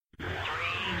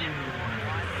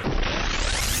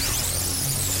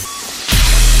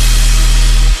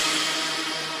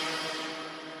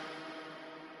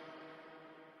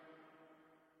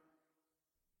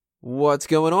What's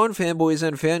going on, fanboys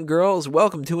and fangirls?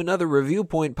 Welcome to another Review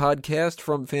Point podcast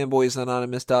from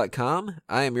fanboysanonymous.com.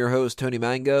 I am your host, Tony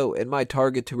Mango, and my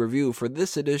target to review for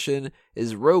this edition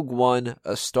is Rogue One,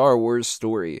 A Star Wars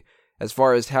Story. As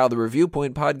far as how the Review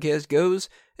Point podcast goes,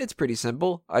 it's pretty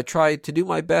simple. I try to do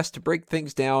my best to break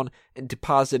things down into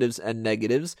positives and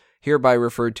negatives, hereby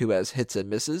referred to as hits and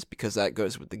misses, because that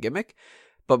goes with the gimmick.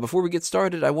 But before we get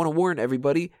started, I want to warn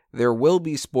everybody, there will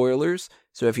be spoilers,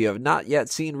 so if you have not yet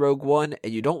seen Rogue One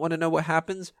and you don't want to know what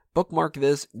happens, bookmark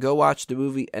this, go watch the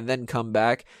movie, and then come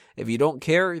back. If you don't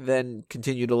care, then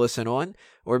continue to listen on,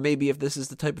 or maybe if this is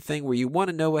the type of thing where you want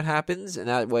to know what happens, and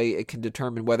that way it can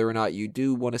determine whether or not you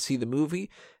do want to see the movie,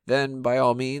 then by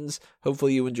all means,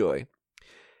 hopefully you enjoy.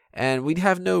 And we'd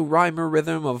have no rhyme or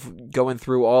rhythm of going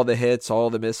through all the hits, all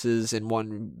the misses in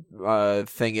one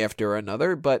thing after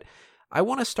another, but I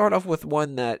want to start off with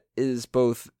one that is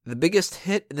both the biggest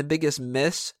hit and the biggest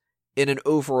miss in an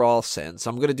overall sense.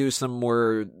 I'm going to do some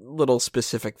more little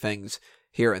specific things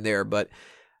here and there, but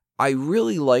I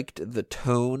really liked the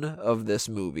tone of this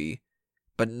movie,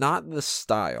 but not the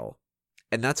style.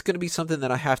 And that's going to be something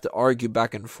that I have to argue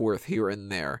back and forth here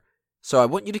and there. So I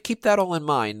want you to keep that all in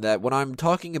mind, that when I'm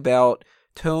talking about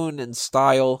tone and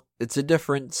style, it's a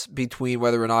difference between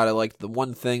whether or not I like the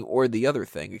one thing or the other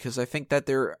thing, because I think that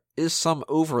there is some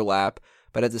overlap,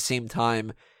 but at the same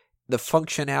time, the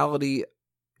functionality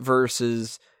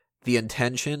versus the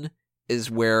intention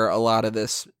is where a lot of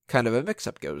this kind of a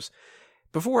mix-up goes.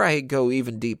 Before I go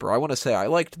even deeper, I want to say I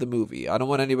liked the movie. I don't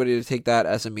want anybody to take that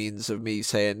as a means of me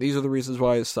saying, these are the reasons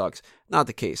why it sucks. Not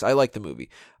the case. I like the movie.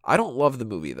 I don't love the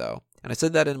movie, though. And I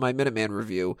said that in my Minuteman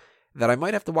review, that I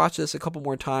might have to watch this a couple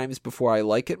more times before I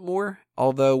like it more.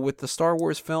 Although with the Star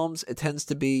Wars films, it tends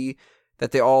to be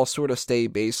that they all sort of stay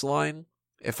baseline.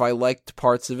 If I liked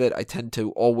parts of it, I tend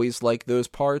to always like those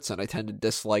parts, and I tend to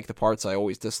dislike the parts I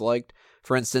always disliked.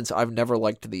 For instance, I've never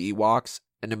liked the Ewoks,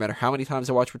 and no matter how many times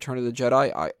I watch Return of the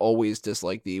Jedi, I always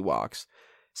dislike the Ewoks.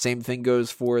 Same thing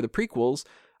goes for the prequels.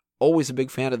 Always a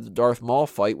big fan of the Darth Maul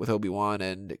fight with Obi-Wan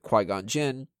and Qui-Gon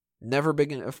Jinn. Never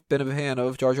been a fan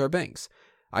of Jar Jar Binks.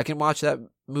 I can watch that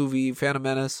movie, Phantom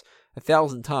Menace,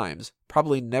 1,000 times.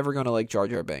 Probably never going to like Jar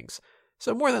Jar Binks.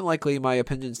 So more than likely, my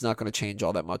opinion's not going to change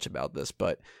all that much about this.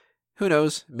 But who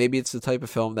knows? Maybe it's the type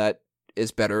of film that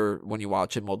is better when you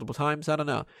watch it multiple times. I don't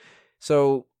know.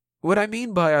 So what I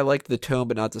mean by I like the tone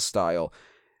but not the style,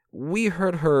 we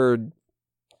heard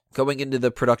going into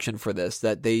the production for this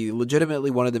that they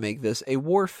legitimately wanted to make this a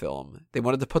war film. They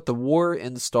wanted to put the war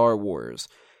in Star Wars.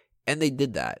 And they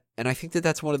did that. And I think that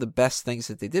that's one of the best things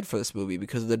that they did for this movie,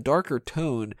 because the darker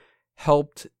tone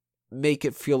helped make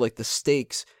it feel like the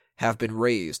stakes have been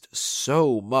raised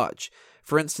so much.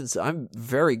 For instance, I'm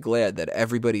very glad that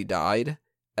everybody died,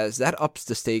 as that ups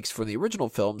the stakes from the original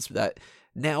films, that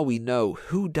now we know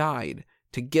who died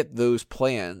to get those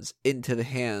plans into the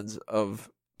hands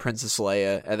of Princess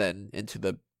Leia and then into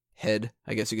the head,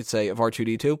 I guess you could say, of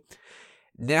R2-D2.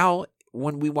 Now,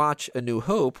 when we watch A New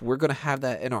Hope, we're going to have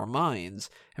that in our minds,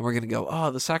 and we're going to go,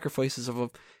 oh, the sacrifices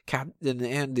of Captain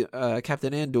Andor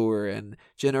and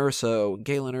Jyn Erso and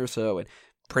Galen Erso and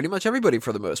pretty much everybody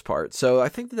for the most part. So I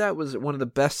think that was one of the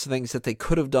best things that they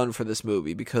could have done for this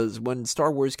movie, because when Star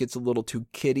Wars gets a little too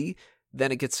kiddie,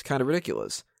 then it gets kind of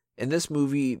ridiculous. In this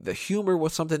movie, the humor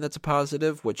was something that's a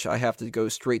positive, which I have to go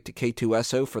straight to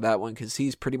K2SO for that one, because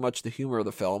he's pretty much the humor of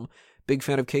the film. Big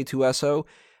fan of K2SO.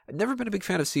 I've never been a big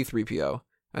fan of C-3PO.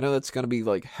 I know that's going to be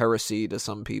like heresy to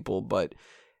some people, but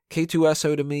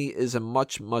K2SO to me is a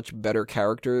much, much better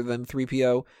character than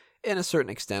 3PO in a certain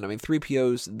extent. I mean,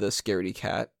 3PO's the scaredy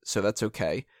cat, so that's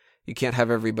okay. You can't have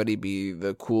everybody be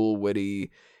the cool, witty,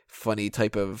 funny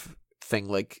type of thing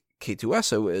like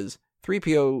K2SO is.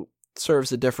 3PO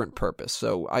serves a different purpose,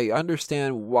 so I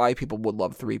understand why people would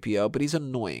love 3PO, but he's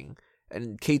annoying.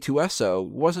 And K2SO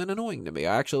wasn't annoying to me.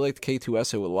 I actually liked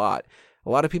K2SO a lot. A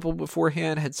lot of people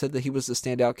beforehand had said that he was the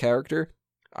standout character.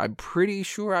 I'm pretty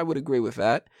sure I would agree with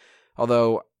that.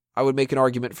 Although, I would make an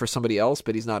argument for somebody else,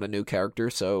 but he's not a new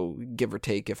character, so give or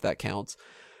take if that counts.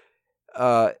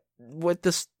 With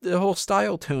the whole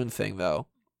style tone thing, though,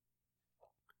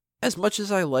 as much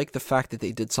as I like the fact that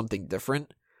they did something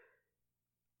different,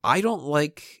 I don't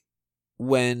like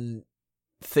when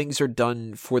things are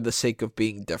done for the sake of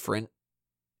being different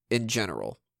in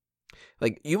general.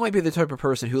 Like, you might be the type of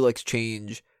person who likes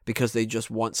change because they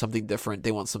just want something different,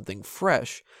 they want something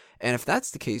fresh. And if that's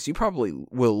the case, you probably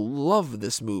will love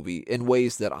this movie in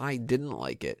ways that I didn't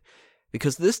like it.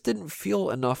 Because this didn't feel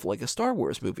enough like a Star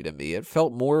Wars movie to me. It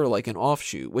felt more like an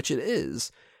offshoot, which it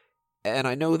is. And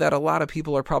I know that a lot of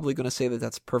people are probably going to say that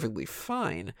that's perfectly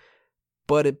fine.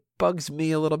 but it bugs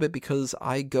me a little bit because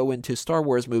I go into Star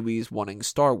Wars movies wanting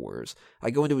Star Wars. I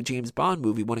go into a James Bond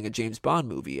movie wanting a James Bond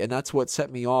movie, and that's what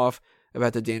set me off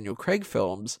about the Daniel Craig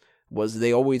films, was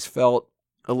they always felt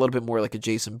a little bit more like a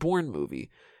Jason Bourne movie.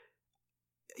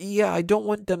 Yeah, I don't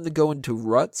want them to go into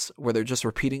ruts where they're just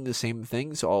repeating the same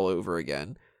things all over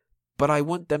again, but I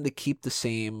want them to keep the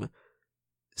same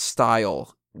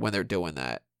style when they're doing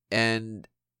that. And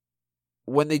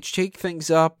when they shake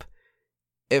things up,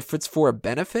 if it's for a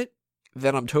benefit,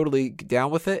 then I'm totally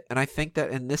down with it. And I think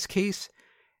that in this case,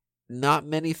 not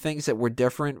many things that were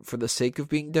different for the sake of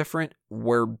being different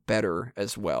were better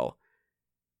as well.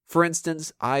 For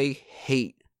instance, I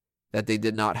hate that they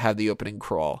did not have the opening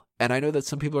crawl. And I know that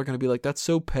some people are going to be like, that's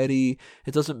so petty,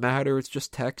 it doesn't matter, it's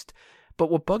just text. But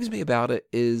what bugs me about it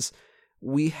is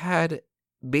we had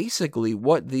basically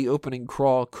what the opening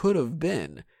crawl could have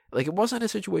been. Like, it wasn't a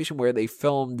situation where they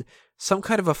filmed some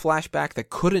kind of a flashback that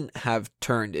couldn't have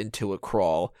turned into a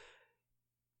crawl,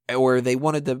 or they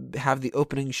wanted to have the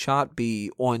opening shot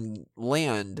be on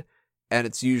land, and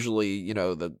it's usually,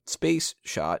 the space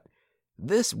shot.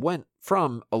 This went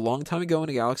from a long time ago in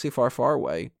a galaxy far, far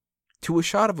away to a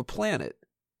shot of a planet.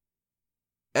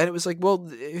 And it was like, well,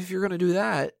 if you're going to do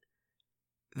that,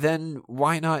 then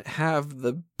why not have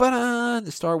the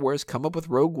Star Wars come up with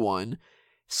Rogue One,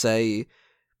 say,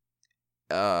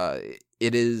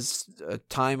 it is a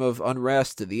time of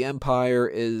unrest, the Empire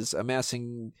is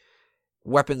amassing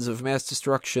weapons of mass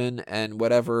destruction and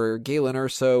whatever, Galen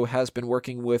Erso has been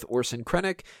working with Orson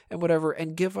Krennic and whatever,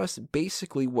 and give us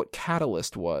basically what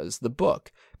Catalyst was, the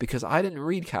book, because I didn't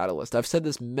read Catalyst. I've said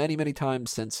this many, many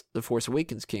times since The Force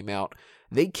Awakens came out.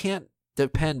 They can't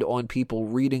depend on people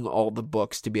reading all the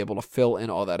books to be able to fill in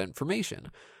all that information.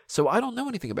 So I don't know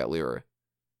anything about Lyra.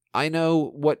 I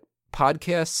know what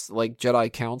podcasts like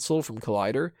Jedi Council from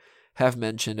Collider have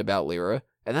mentioned about Lyra,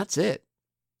 and that's it.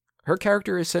 Her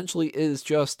character essentially is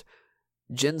just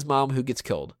Jin's mom who gets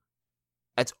killed.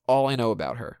 That's all I know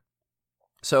about her.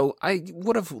 So I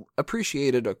would have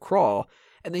appreciated a crawl,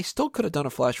 and they still could have done a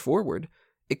flash forward.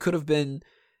 It could have been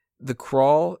the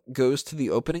crawl goes to the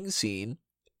opening scene,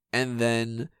 and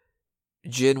then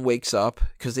Jin wakes up,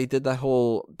 because they did that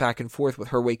whole back and forth with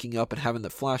her waking up and having the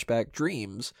flashback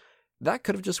dreams. That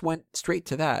could have just went straight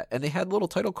to that, and they had little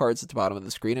title cards at the bottom of the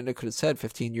screen, and it could have said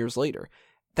 15 years later.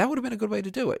 That would have been a good way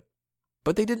to do it.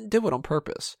 But they didn't do it on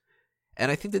purpose. And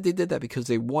I think that they did that because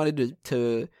they wanted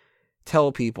to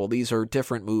tell people these are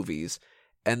different movies.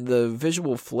 And the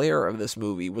visual flair of this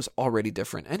movie was already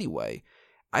different anyway.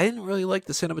 I didn't really like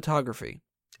the cinematography.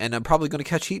 And I'm probably going to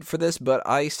catch heat for this, but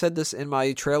I said this in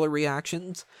my trailer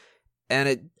reactions, and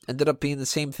it ended up being the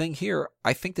same thing here.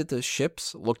 I think that the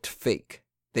ships looked fake.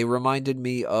 They reminded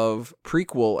me of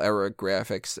prequel era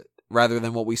graphics rather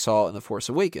than what we saw in The Force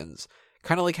Awakens.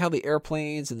 Kind of like how the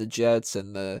airplanes and the jets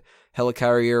and the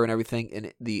helicarrier and everything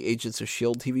in the Agents of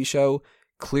S.H.I.E.L.D. TV show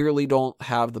clearly don't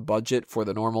have the budget for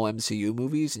the normal MCU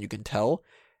movies, and you can tell.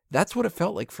 That's what it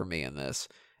felt like for me in this.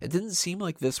 It didn't seem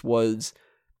like this was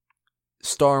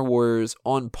Star Wars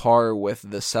on par with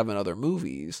the 7 other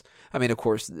movies. I mean, of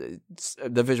course,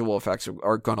 the visual effects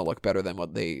are going to look better than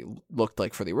what they looked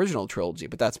like for the original trilogy,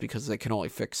 but that's because they can only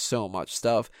fix so much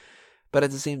stuff. But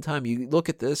at the same time, you look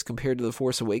at this compared to The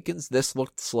Force Awakens, this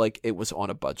looks like it was on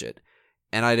a budget.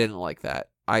 And I didn't like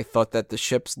that. I thought that the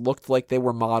ships looked like they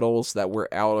were models that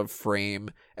were out of frame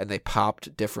and they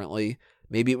popped differently.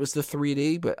 Maybe it was the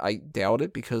 3D, but I doubt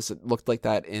it because it looked like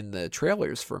that in the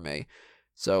trailers for me.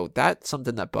 So that's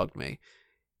something that bugged me.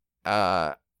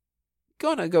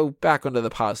 Gonna go back onto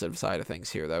the positive side of things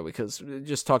here, though, because we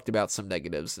just talked about some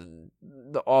negatives and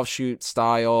the offshoot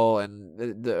style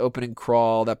and the opening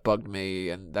crawl that bugged me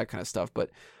and that kind of stuff. But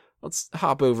let's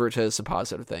hop over to some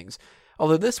positive things.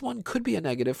 Although this one could be a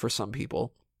negative for some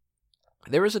people.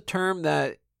 There is a term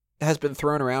that has been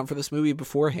thrown around for this movie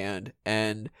beforehand,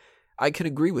 and I can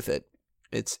agree with it.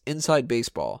 It's inside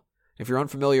baseball. If you're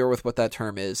unfamiliar with what that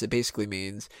term is, it basically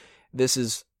means this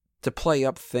is to play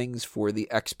up things for the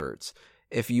experts.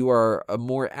 If you are a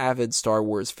more avid Star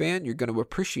Wars fan, you're going to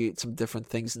appreciate some different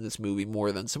things in this movie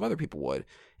more than some other people would.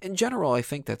 In general, I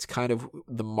think that's kind of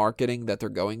the marketing that they're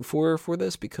going for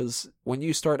this, because when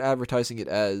you start advertising it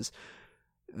as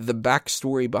the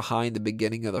backstory behind the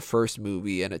beginning of the first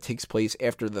movie, and it takes place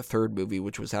after the third movie,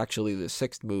 which was actually the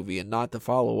 6th movie, and not the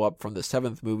follow-up from the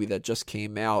 7th movie that just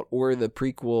came out, or the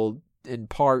prequel in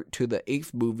part to the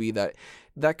 8th movie,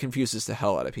 that confuses the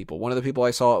hell out of people. One of the people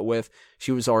I saw it with,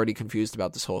 she was already confused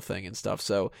about this whole thing and stuff.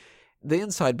 So the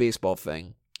inside baseball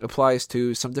thing, applies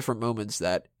to some different moments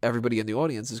that everybody in the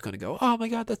audience is going to go, oh my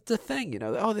god, that's the thing,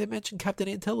 oh, they mentioned Captain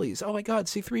Antilles, oh my god,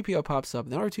 C-3PO pops up,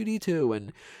 and then R2-D2,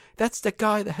 and that's the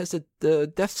guy that has the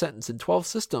death sentence in 12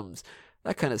 systems,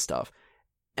 that kind of stuff.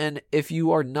 And if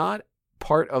you are not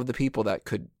part of the people that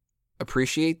could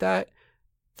appreciate that,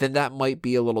 then that might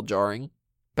be a little jarring.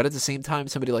 But at the same time,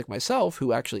 somebody like myself,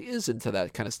 who actually is into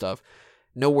that kind of stuff,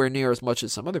 nowhere near as much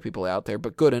as some other people out there,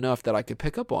 but good enough that I could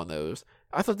pick up on those,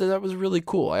 I thought that was really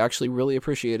cool. I actually really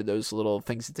appreciated those little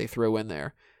things that they throw in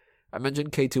there. I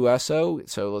mentioned K2SO,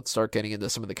 so let's start getting into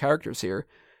some of the characters here.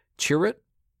 Chirrut,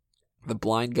 the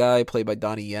blind guy played by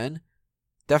Donnie Yen,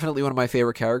 definitely one of my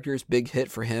favorite characters, big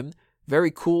hit for him.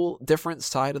 Very cool, different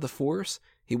side of the Force.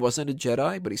 He wasn't a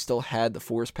Jedi, but he still had the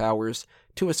Force powers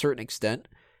to a certain extent.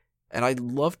 And I'd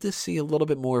love to see a little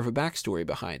bit more of a backstory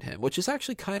behind him, which is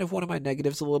actually kind of one of my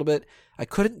negatives a little bit. I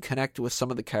couldn't connect with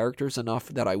some of the characters enough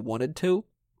that I wanted to,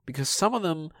 because some of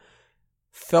them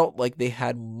felt like they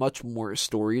had much more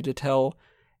story to tell.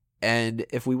 And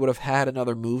if we would have had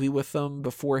another movie with them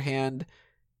beforehand,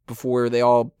 before they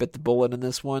all bit the bullet in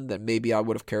this one, then maybe I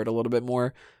would have cared a little bit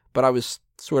more. But I was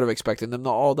sort of expecting them to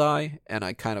all die, and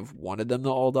I kind of wanted them to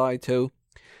all die too.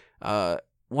 One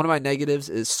of my negatives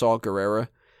is Saw Gerrera.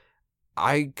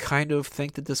 I kind of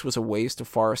think that this was a waste of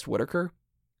Forrest Whitaker.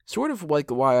 Sort of like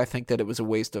why I think that it was a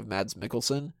waste of Mads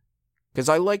Mikkelsen. Because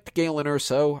I liked Galen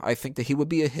Erso. I think that he would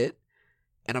be a hit.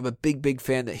 And I'm a big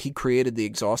fan that he created the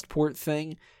exhaust port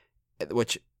thing,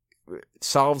 which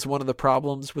solves one of the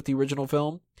problems with the original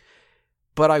film.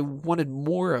 But I wanted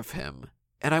more of him.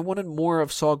 And I wanted more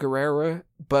of Saw Gerrera,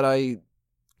 but I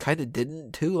kind of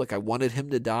didn't too. Like, I wanted him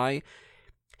to die.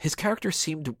 His character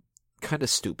seemed kind of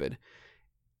stupid.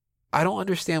 I don't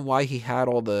understand why he had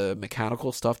all the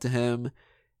mechanical stuff to him,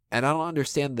 and I don't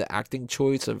understand the acting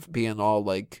choice of being all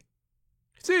like,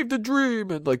 save the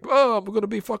dream, and like, oh, I'm gonna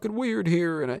be fucking weird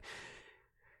here, and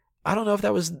I don't know if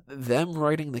that was them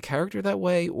writing the character that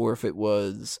way, or if it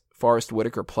was Forrest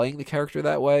Whitaker playing the character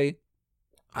that way.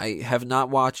 I have not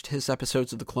watched his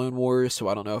episodes of the Clone Wars, so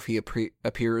I don't know if he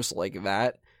appears like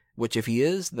that, which if he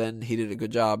is, then he did a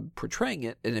good job portraying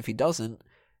it, and if he doesn't,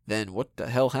 then what the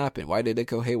hell happened? Why did it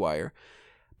go haywire?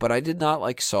 But I did not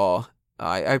like Saw.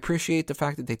 I appreciate the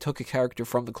fact that they took a character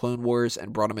from the Clone Wars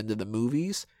and brought him into the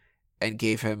movies and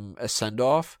gave him a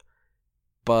send-off,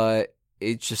 but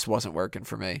it just wasn't working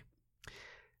for me.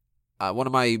 One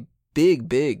of my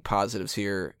big positives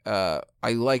here,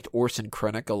 I liked Orson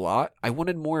Krennic a lot. I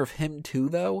wanted more of him too,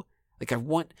 though. Like, I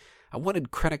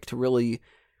wanted Krennic to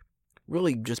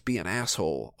really just be an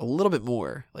asshole a little bit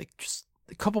more. Like, just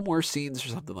a couple more scenes or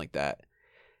something like that.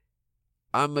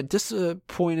 I'm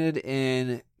disappointed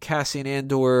in Cassian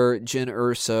Andor, Jyn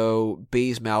Erso,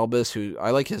 Baze Malbus, who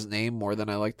I like his name more than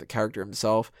I like the character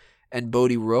himself, and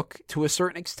Bodhi Rook to a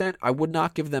certain extent. I would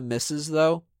not give them misses,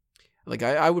 though. Like,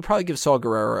 I would probably give Saw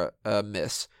Gerrera a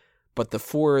miss, but the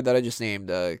four that I just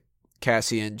named,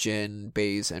 Cassian, Jyn,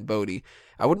 Baze, and Bodhi,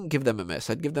 I wouldn't give them a miss.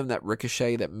 I'd give them that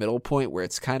Ricochet, that middle point where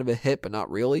it's kind of a hit, but not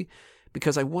really,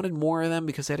 because I wanted more of them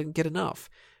because I didn't get enough.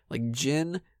 Like,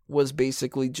 Jyn was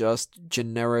basically just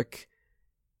generic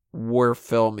war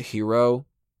film hero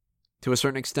to a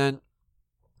certain extent.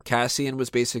 Cassian was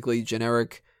basically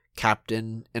generic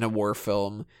captain in a war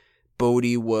film.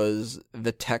 Bodhi was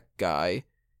the tech guy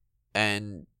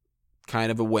and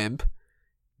kind of a wimp.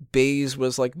 Baze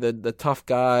was like the tough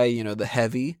guy, the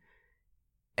heavy.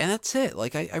 And that's it.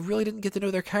 Like, I really didn't get to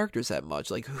know their characters that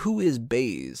much. Like, who is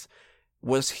Baze?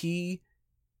 Was he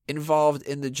involved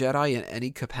in the Jedi in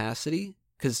any capacity?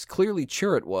 Because clearly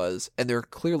Chirrut was, and they're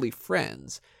clearly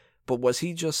friends. But was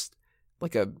he just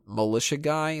like a militia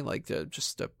guy, like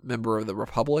just a member of the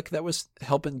Republic that was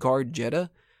helping guard Jedha?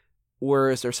 Or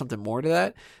is there something more to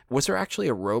that? Was there actually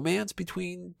a romance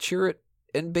between Chirrut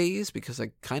and Baze? Because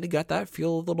I kind of got that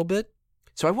feel a little bit.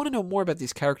 So I want to know more about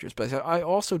these characters, but I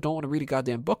also don't want to read a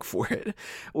goddamn book for it,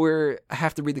 or I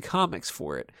have to read the comics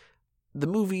for it. The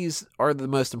movies are the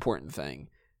most important thing.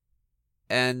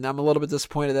 And I'm a little bit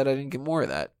disappointed that I didn't get more of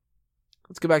that.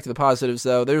 Let's go back to the positives,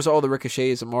 though. There's all the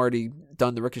ricochets. I'm already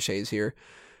done the ricochets here.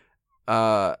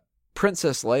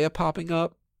 Princess Leia popping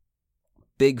up.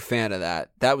 Big fan of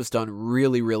that. That was done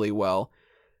really well.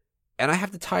 And I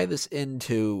have to tie this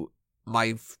into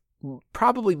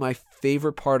probably my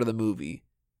favorite part of the movie,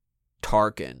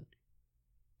 Tarkin.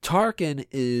 Tarkin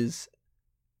is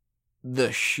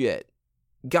the shit.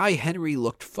 Guy Henry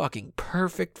looked fucking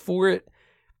perfect for it.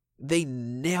 They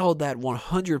nailed that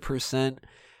 100%.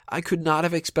 I could not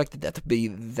have expected that to be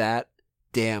that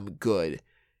damn good.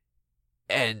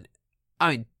 And, I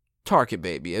mean, Tarkin,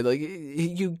 baby. Like,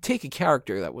 you take a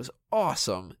character that was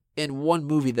awesome in one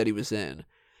movie that he was in,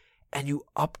 and you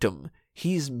upped him.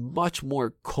 He's much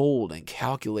more cold and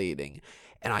calculating,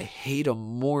 and I hate him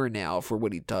more now for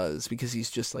what he does, because he's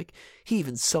just like, he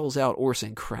even sells out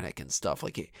Orson Krennic and stuff.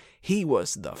 Like, he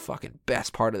was the fucking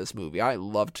best part of this movie. I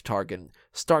loved Tarkin,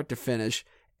 start to finish.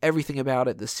 Everything about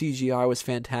it, the CGI was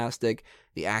fantastic,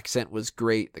 the accent was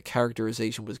great, the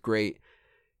characterization was great.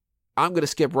 I'm going to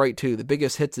skip right to the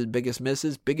biggest hits and biggest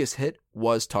misses. Biggest hit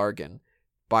was Tarkin,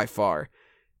 by far.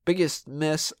 Biggest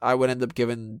miss, I would end up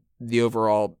giving the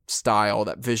overall style,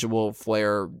 that visual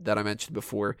flair that I mentioned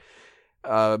before.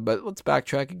 But let's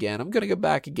backtrack again. I'm going to go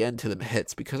back again to the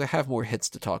hits, because I have more hits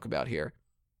to talk about here.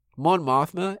 Mon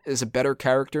Mothma is a better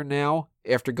character now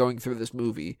after going through this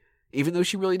movie, even though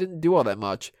she really didn't do all that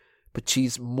much, but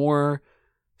she's more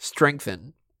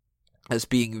strengthened as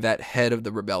being that head of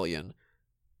the rebellion.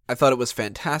 I thought it was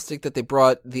fantastic that they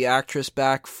brought the actress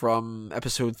back from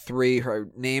episode 3. Her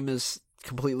name is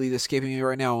completely escaping me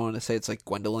right now. I want to say it's like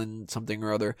Gwendolyn something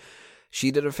or other.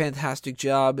 She did a fantastic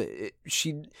job.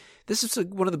 This is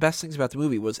one of the best things about the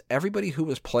movie, was everybody who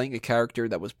was playing a character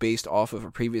that was based off of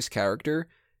a previous character,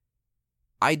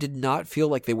 I did not feel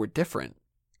like they were different.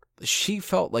 She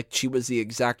felt like she was the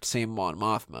exact same Mon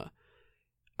Mothma.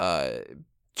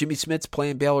 Jimmy Smits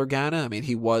playing Bail Organa. I mean,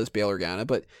 he was Bail Organa,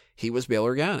 but he was Bail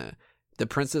Organa. The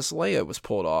Princess Leia was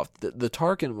pulled off. The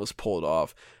Tarkin was pulled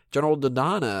off. General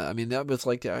Dodonna, I mean, that was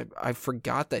like, I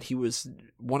forgot that he was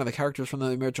one of the characters from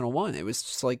the original one. It was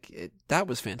just like, that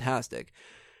was fantastic.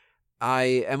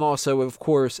 I am also, of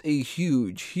course, a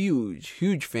huge, huge,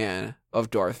 huge fan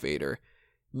of Darth Vader.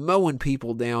 Mowing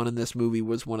people down in this movie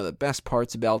was one of the best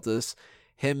parts about this.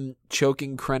 Him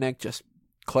choking Krennic, just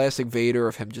classic Vader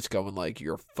of him just going like,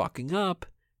 you're fucking up,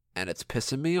 and it's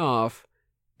pissing me off,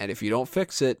 and if you don't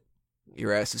fix it,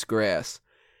 your ass is grass.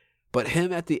 But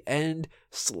him at the end,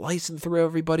 slicing through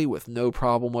everybody with no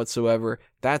problem whatsoever,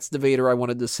 that's the Vader I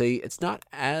wanted to see. It's not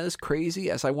as crazy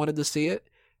as I wanted to see it.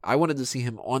 I wanted to see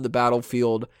him on the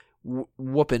battlefield,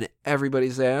 whooping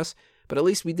everybody's ass, but at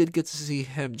least we did get to see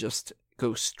him just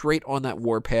go straight on that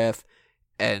warpath,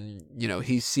 and, you know,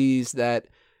 he sees that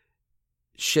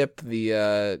ship,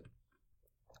 the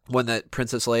one that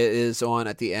Princess Leia is on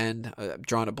at the end. I'm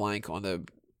drawing a blank on the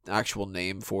actual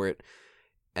name for it,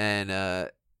 and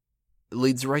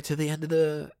leads right to the end of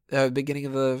the beginning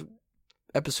of the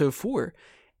episode 4.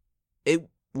 It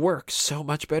works so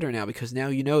much better now, because now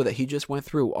you know that he just went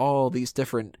through all these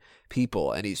different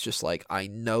people, and he's just like, I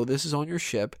know this is on your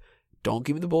ship. Don't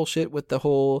give me the bullshit with the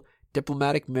whole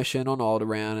diplomatic mission on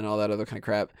Alderaan and all that other kind of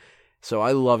crap. So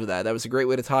I love that. That was a great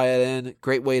way to tie it in.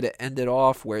 Great way to end it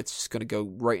off, where it's just going to go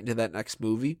right into that next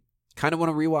movie. Kind of want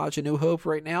to rewatch A New Hope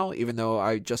right now, even though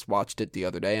I just watched it the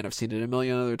other day, and I've seen it a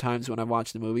million other times when I've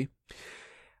watched the movie.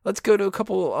 Let's go to a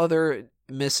couple other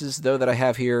misses, though, that I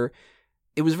have here.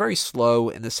 It was very slow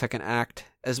in the second act.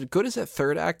 As good as that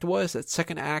third act was, that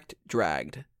second act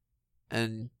dragged.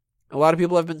 And a lot of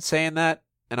people have been saying that,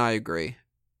 and I agree.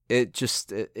 It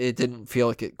didn't feel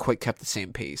like it quite kept the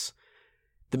same pace.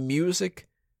 The music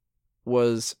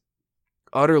was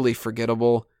utterly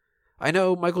forgettable. I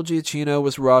know Michael Giacchino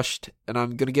was rushed, and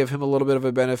I'm going to give him a little bit of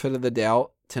a benefit of the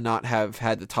doubt to not have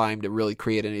had the time to really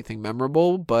create anything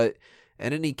memorable, but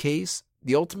in any case,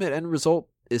 the ultimate end result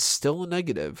is still a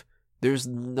negative. There's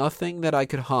nothing that I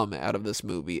could hum out of this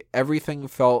movie. Everything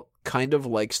felt kind of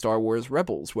like Star Wars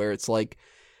Rebels, where it's like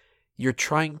you're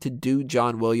trying to do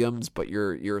John Williams, but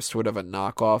you're sort of a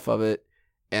knockoff of it,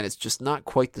 and it's just not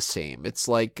quite the same. It's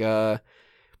like you're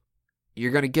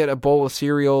going to get a bowl of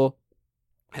cereal,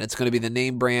 and it's going to be the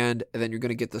name brand, and then you're going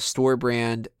to get the store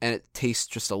brand, and it tastes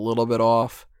just a little bit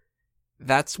off.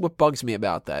 That's what bugs me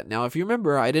about that. Now, if you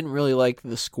remember, I didn't really like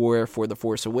the score for The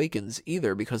Force Awakens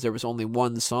either, because there was only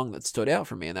one song that stood out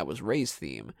for me, and that was Rey's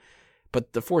theme.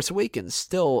 But The Force Awakens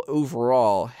still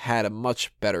overall had a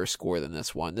much better score than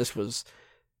this one. This was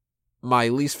my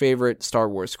least favorite Star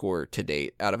Wars score to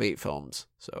date out of 8 films.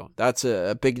 So that's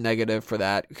a big negative for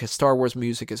that, because Star Wars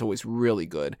music is always really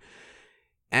good.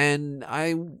 And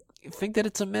I think that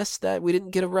it's a miss that we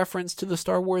didn't get a reference to the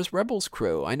Star Wars Rebels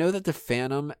crew. I know that the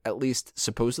Phantom at least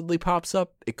supposedly pops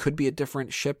up. It could be a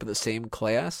different ship of the same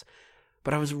class,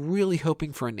 but I was really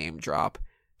hoping for a name drop.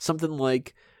 Something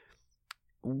like,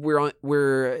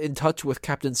 we're in touch with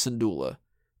Captain Syndulla,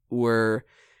 or,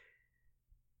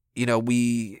 you know,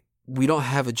 we don't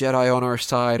have a Jedi on our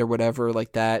side or whatever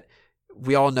like that.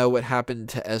 We all know what happened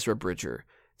to Ezra Bridger.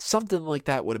 Something like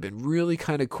that would have been really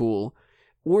kind of cool.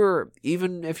 Or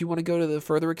even if you want to go to the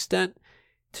further extent,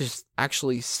 to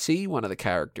actually see one of the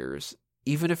characters,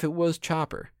 even if it was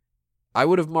Chopper. I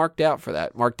would have marked out for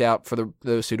that. Marked out for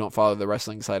those who don't follow the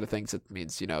wrestling side of things. It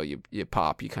means, you know, you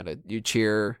pop, you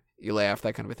cheer you laugh,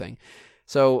 that kind of a thing.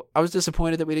 So I was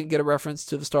disappointed that we didn't get a reference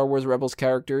to the Star Wars Rebels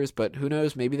characters, but who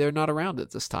knows, maybe they're not around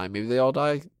at this time. Maybe they all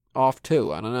die off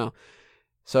too, I don't know.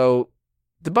 So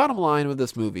the bottom line with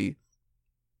this movie,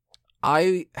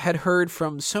 I had heard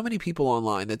from so many people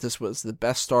online that this was the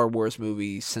best Star Wars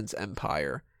movie since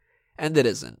Empire, and it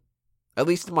isn't. At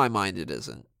least in my mind, it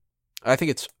isn't. I think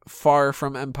it's far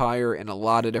from Empire in a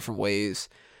lot of different ways.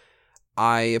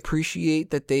 I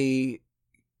appreciate that they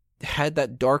had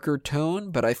that darker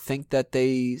tone, but I think that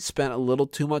they spent a little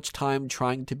too much time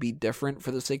trying to be different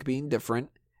for the sake of being different,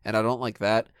 and I don't like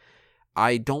that.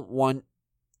 I don't want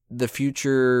the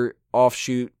future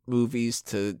offshoot movies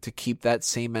to keep that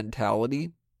same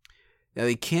mentality. Now,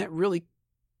 they can't really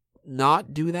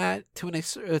not do that to a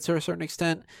certain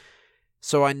extent,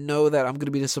 so I know that I'm going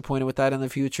to be disappointed with that in the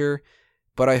future,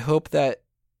 but I hope that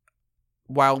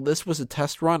while this was a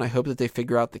test run, I hope that they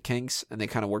figure out the kinks and they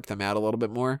kind of work them out a little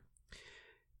bit more.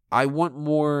 I want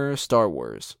more Star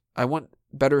Wars. I want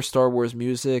better Star Wars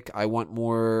music. I want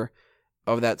more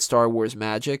of that Star Wars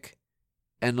magic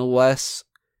and less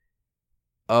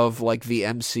of like the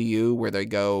MCU where they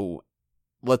go,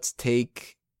 let's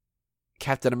take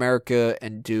Captain America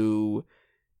and do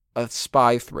a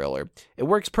spy thriller. It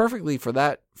works perfectly for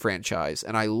that franchise,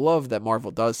 and I love that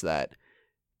Marvel does that.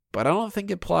 But I don't think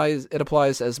it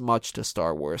applies as much to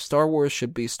Star Wars. Star Wars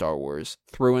should be Star Wars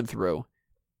through and through.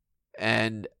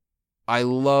 And I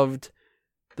loved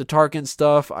the Tarkin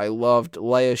stuff. I loved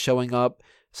Leia showing up.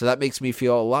 So that makes me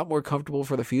feel a lot more comfortable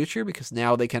for the future because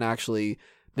now they can actually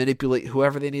manipulate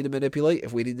whoever they need to manipulate.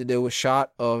 If we need to do a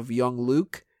shot of young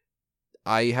Luke,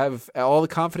 I have all the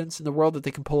confidence in the world that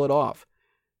they can pull it off.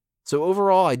 So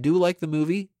overall, I do like the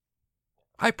movie.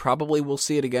 I probably will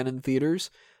see it again in theaters,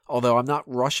 although I'm not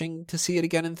rushing to see it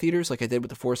again in theaters like I did with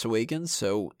The Force Awakens,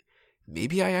 so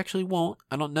maybe I actually won't.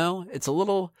 I don't know. It's a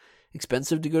little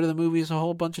expensive to go to the movies a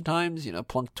whole bunch of times,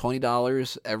 plunk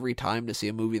 $20 every time to see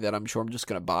a movie that I'm sure I'm just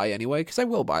going to buy anyway, because I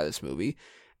will buy this movie,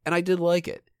 and I did like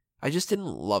it. I just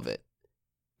didn't love it.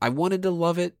 I wanted to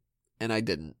love it, and I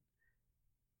didn't.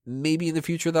 Maybe in the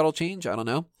future that'll change, I don't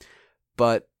know.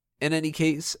 But in any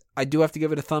case, I do have to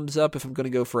give it a thumbs up if I'm going to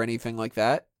go for anything like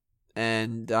that.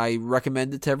 And I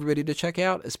recommend it to everybody to check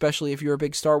out, especially if you're a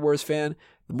big Star Wars fan.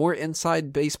 The more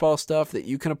inside baseball stuff that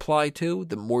you can apply to,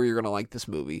 the more you're going to like this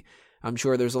movie. I'm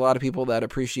sure there's a lot of people that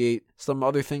appreciate some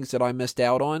other things that I missed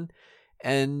out on.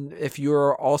 And if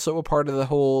you're also a part of the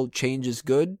whole change is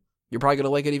good, you're probably going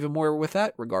to like it even more with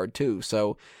that regard too.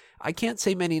 So I can't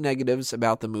say many negatives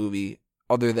about the movie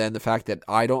other than the fact that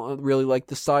I don't really like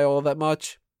the style all that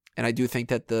much. And I do think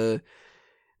that the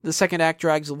second act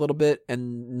drags a little bit,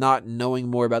 and not knowing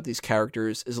more about these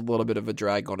characters is a little bit of a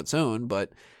drag on its own.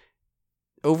 But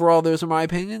overall, those are my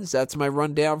opinions. That's my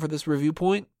rundown for this review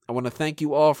point. I want to thank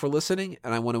you all for listening,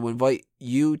 and I want to invite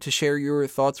you to share your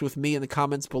thoughts with me in the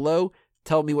comments below.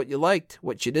 Tell me what you liked,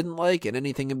 what you didn't like, and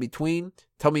anything in between.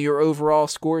 Tell me your overall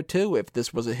score too, if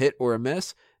this was a hit or a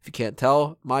miss. If you can't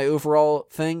tell, my overall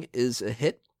thing is a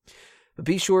hit. But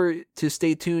be sure to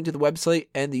stay tuned to the website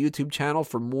and the YouTube channel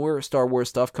for more Star Wars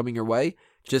stuff coming your way.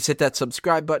 Just hit that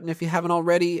subscribe button if you haven't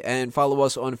already, and follow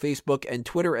us on Facebook and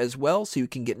Twitter as well so you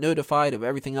can get notified of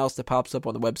everything else that pops up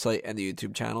on the website and the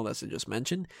YouTube channel, as I just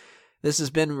mentioned. This has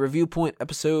been Review Point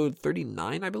episode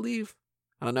 39, I believe.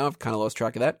 I don't know, I've kind of lost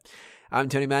track of that. I'm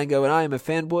Tony Mango, and I am a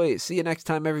fanboy. See you next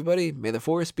time, everybody. May the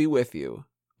Force be with you.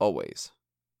 Always.